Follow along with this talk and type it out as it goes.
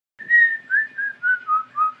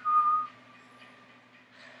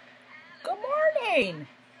doing?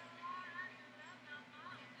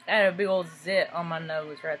 I had a big old zit on my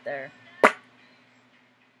nose right there. Big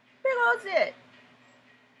old zit.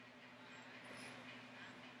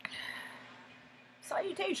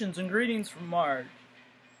 Salutations and greetings from Mars.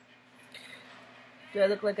 Do I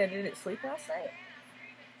look like I didn't sleep last night?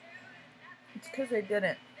 It's because I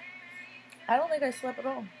didn't. I don't think I slept at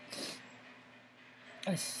all.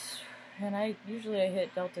 And I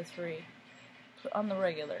hit Delta 3 on the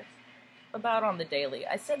regular. About on the daily.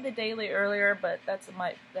 I said the daily earlier, but that's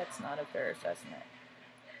not a fair assessment.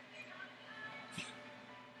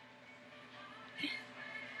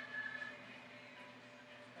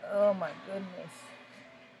 Oh my goodness.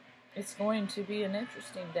 It's going to be an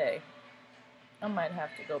interesting day. I might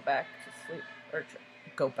have to go back to sleep, or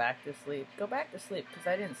go back to sleep because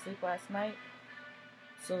I didn't sleep last night.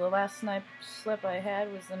 So the last sleep I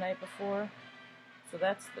had was the night before. So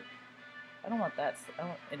I don't want that.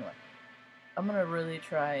 Anyway, I'm gonna really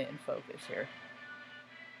try and focus here.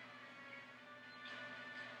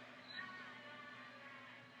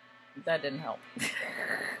 That didn't help.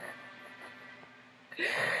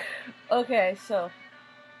 Okay, so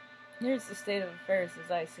here's the state of affairs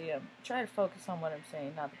as I see them. Try to focus on what I'm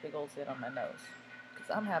saying, not the big old zit on my nose. Because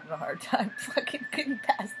I'm having a hard time fucking getting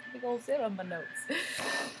past the big old zit on my nose.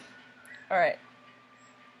 Alright.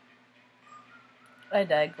 I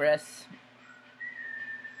digress.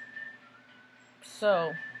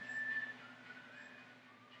 So,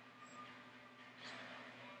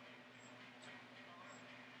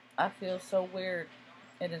 I feel so weird.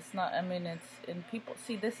 And it's not, I mean, it's, and people,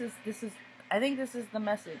 see, this is, I think this is the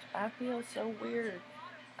message. I feel so weird.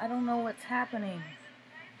 I don't know what's happening.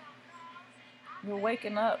 You're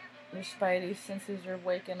waking up. Your spidey senses are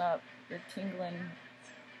waking up. You're tingling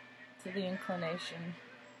to the inclination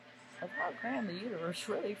of how grand the universe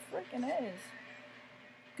really freaking is.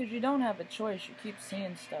 Because you don't have a choice. You keep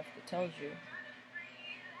seeing stuff that tells you.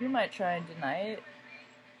 You might try and deny it.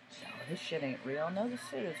 No, this shit ain't real. No, this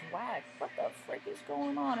shit is whack. What the frick is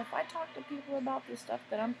going on? If I talk to people about the stuff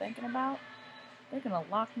that I'm thinking about, they're gonna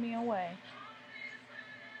lock me away.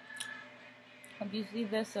 If you see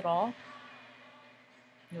this at all,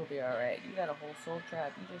 you'll be alright. You got a whole soul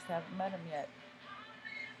tribe. You just haven't met them yet.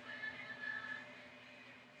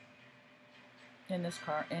 In this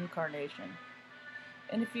incarnation.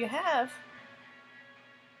 And if you have,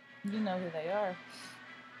 you know who they are.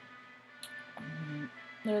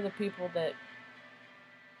 They're the people that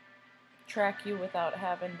track you without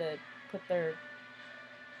having to put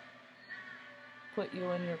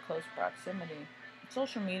you in your close proximity.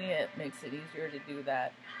 Social media makes it easier to do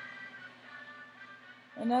that.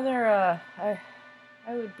 Another, I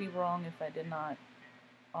would be wrong if I did not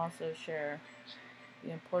also share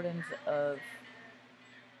the importance of,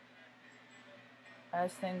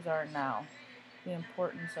 as things are now, the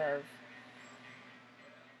importance of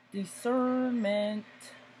discernment.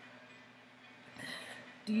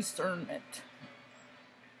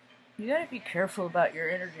 You gotta be careful about your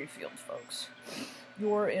energy field, folks.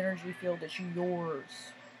 Your energy field is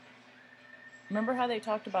yours. Remember how they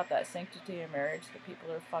talked about that sanctity of marriage that people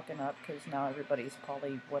are fucking up because now everybody's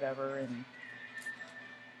poly whatever and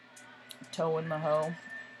towing the hoe,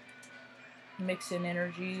 mixing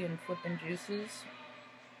energy and flipping juices.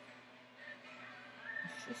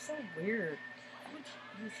 It's just so weird.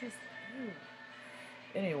 It's just weird.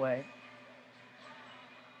 Anyway,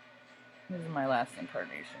 this is my last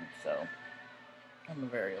incarnation, so I'm a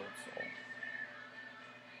very old soul.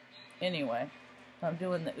 Anyway, I'm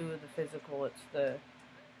doing the the physical. It's the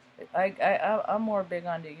I'm more big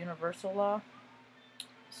on the universal law,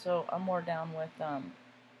 so I'm more down with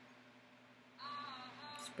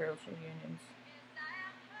spiritual unions.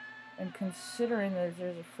 And considering that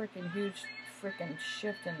there's a freaking huge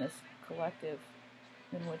shift in this collective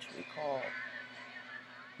in which we call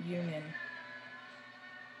union,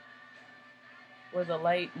 where the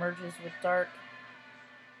light merges with dark,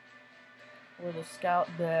 where the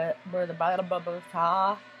where the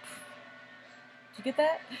blah. Did you get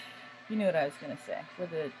that? You knew what I was gonna say. Where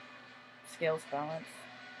the scales balance,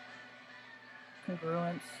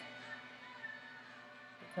 congruence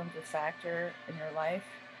becomes a factor in your life.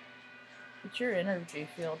 It's your energy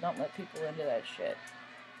field. Don't let people into that shit.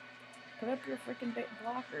 Put up your freaking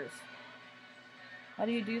blockers. How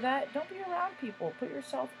do you do that? Don't be around people. Put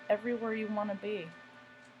yourself everywhere you want to be.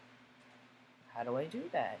 How do I do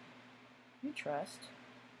that? You trust.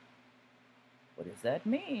 What does that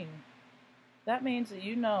mean? That means that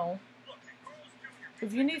you know.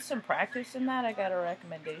 If you need some practice in that, I got a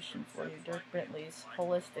recommendation for you. Dirk Bentley's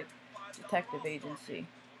Holistic Detective Agency.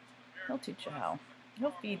 He'll teach you how.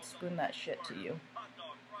 He'll spoon that shit to you.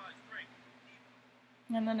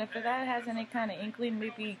 And then if that has any kind of inkling,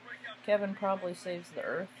 maybe Kevin probably saves the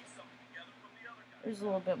Earth. There's a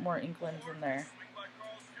little bit more inklings in there.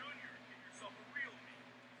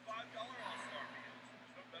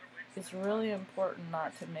 It's really important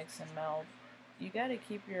not to mix and meld. You gotta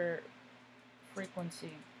keep your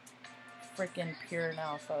frequency freaking pure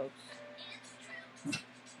now, folks.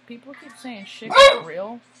 People keep saying shit is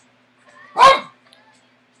real.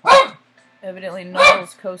 Evidently,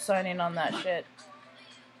 Noel's co-signing on that shit.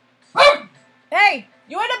 Hey,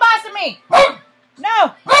 you ain't the boss of me.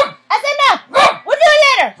 No, I said no. We'll do it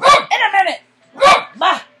later. In a minute.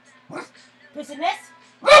 Bah. Pissing this?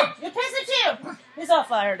 You're pissing too. He's all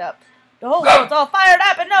fired up. The whole world's all fired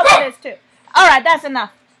up, and nobody is too. All right, that's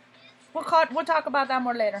enough. We'll talk about that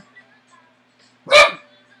more later.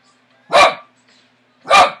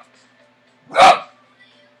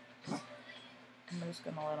 I'm just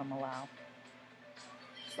gonna let him allow.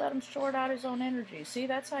 Just let him short out his own energy. See,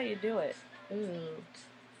 that's how you do it. Ooh.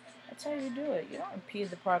 That's how you do it. You don't impede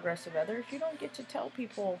the progress of others. You don't get to tell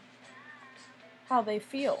people how they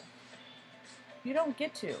feel. You don't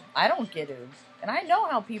get to. I don't get to. And I know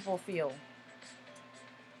how people feel.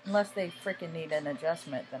 Unless they freaking need an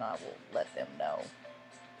adjustment, then I will let them know.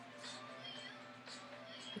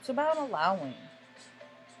 It's about allowing.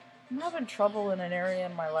 I'm having trouble in an area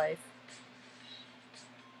in my life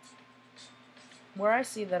where I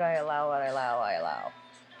see that I allow what I allow.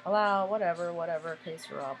 Allow, whatever, que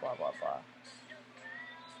sera, blah, blah, blah.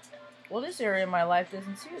 Well, this area in my life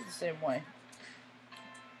doesn't see it the same way.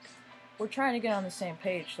 We're trying to get on the same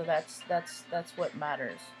page, so that's what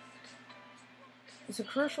matters. It's a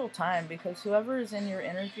crucial time because whoever is in your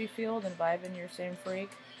energy field and vibing your same freak,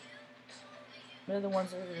 they're the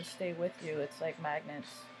ones that are going to stay with you. It's like magnets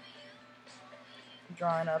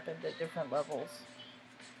drawing up into different levels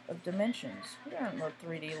of dimensions. We aren't in the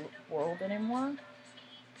 3D world anymore.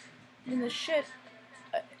 I mean, the shit.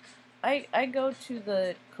 I go to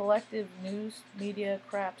the collective news media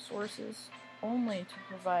crap sources only to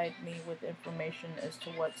provide me with information as to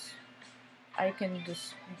what's. I can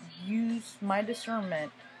just use my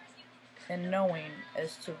discernment and knowing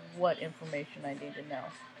as to what information I need to know.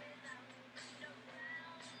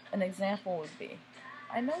 An example would be,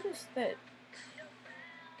 I noticed that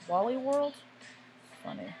Wally World,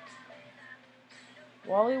 funny.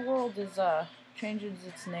 Wally World is changes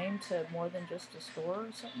its name to more than just a store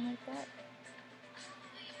or something like that.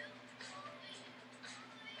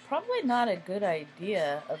 Probably not a good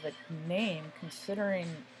idea of a name considering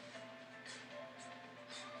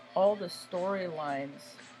all the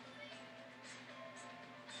storylines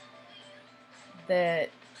that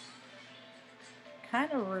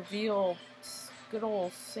kind of reveal good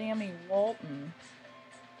old Sammy Walton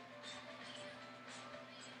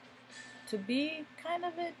to be kind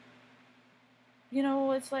of a, you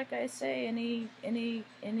know, it's like I say,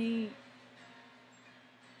 any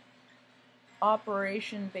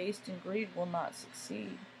operation based in greed will not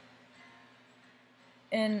succeed.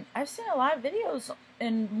 And I've seen a lot of videos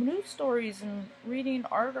and news stories and reading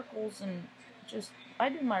articles and just, I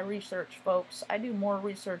do my research, folks. I do more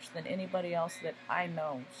research than anybody else that I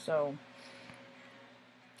know. So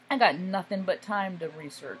I got nothing but time to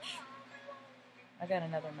research. I got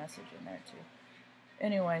another message in there too.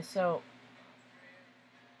 Anyway, so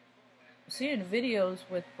seeing videos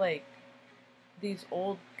with like these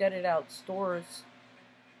old gutted out stores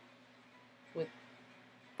with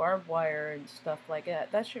barbed wire and stuff like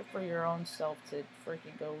that. That's shit for your own self to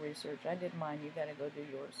freaking go research. I did mine. You gotta go do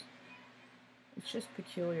yours. It's just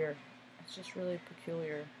peculiar. It's just really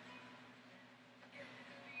peculiar.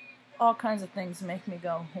 All kinds of things make me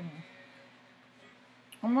go,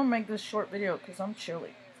 I'm gonna make this short video because I'm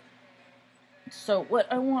chilly. So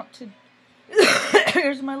what I want to...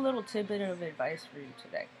 Here's my little tidbit of advice for you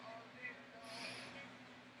today.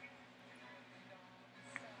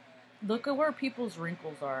 Look at where people's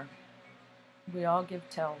wrinkles are. We all give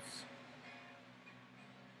tells.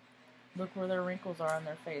 Look where their wrinkles are on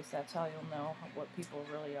their face. That's how you'll know what people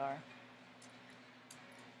really are.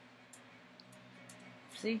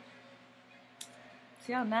 See?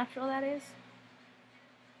 See how natural that is?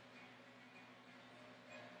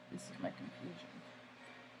 This is my confusion.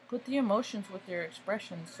 Put the emotions with their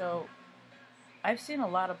expressions. So, I've seen a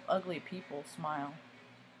lot of ugly people smile.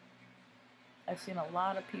 I've seen a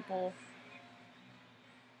lot of people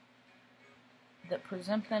that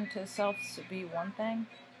present them to self to be one thing.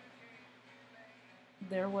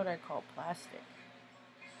 They're what I call plastic.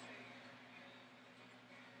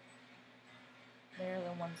 They're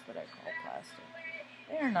the ones that I call plastic.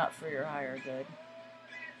 They are not for your higher good.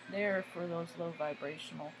 They are for those low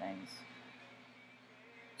vibrational things.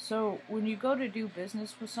 So when you go to do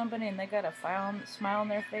business with somebody and they got a smile on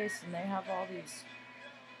their face and they have all these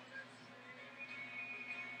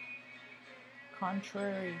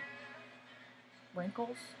contrary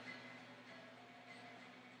wrinkles,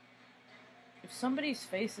 if somebody's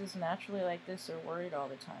face is naturally like this, they're worried all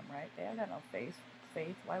the time, right? They got no faith.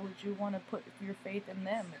 Why would you want to put your faith in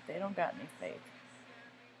them if they don't got any faith?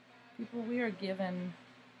 People we are given,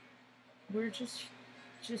 we're just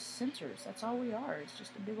sensors. That's all we are. It's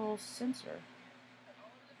just a big old sensor.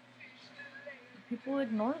 People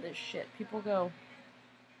ignore this shit. People go,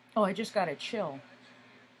 oh, I just gotta chill.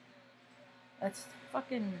 That's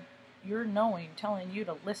fucking your knowing telling you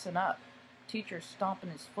to listen up. Teacher's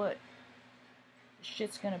stomping his foot. This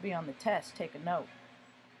shit's gonna be on the test. Take a note.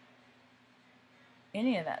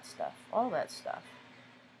 Any of that stuff. All that stuff.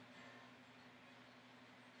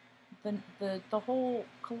 The whole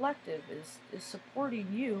collective is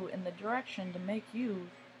supporting you in the direction to make you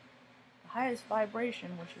the highest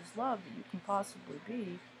vibration, which is love, that you can possibly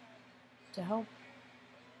be, to help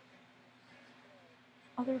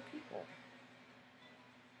other people.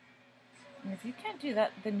 And if you can't do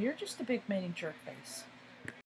that, then you're just a big meaning jerk face.